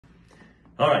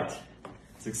All right,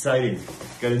 it's exciting.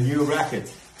 Got a new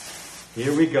racket.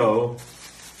 Here we go.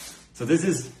 So this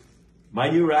is my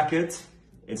new racket,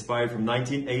 inspired from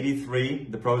 1983,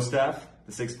 the Pro Staff,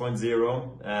 the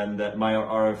 6.0, and my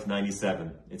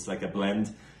RF97. It's like a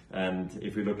blend. And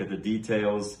if we look at the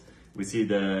details, we see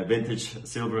the vintage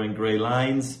silver and gray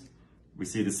lines. We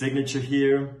see the signature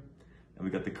here, and we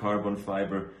got the carbon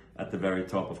fiber at the very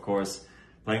top, of course.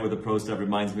 Playing with the Pro Staff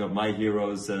reminds me of my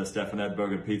heroes, Stefan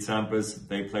Edberg and Pete Sampras.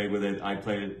 They played with it. I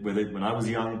played with it when I was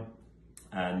young,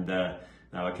 and now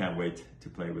I can't wait to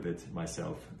play with it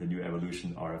myself. The new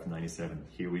Evolution RF97.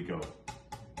 Here we go.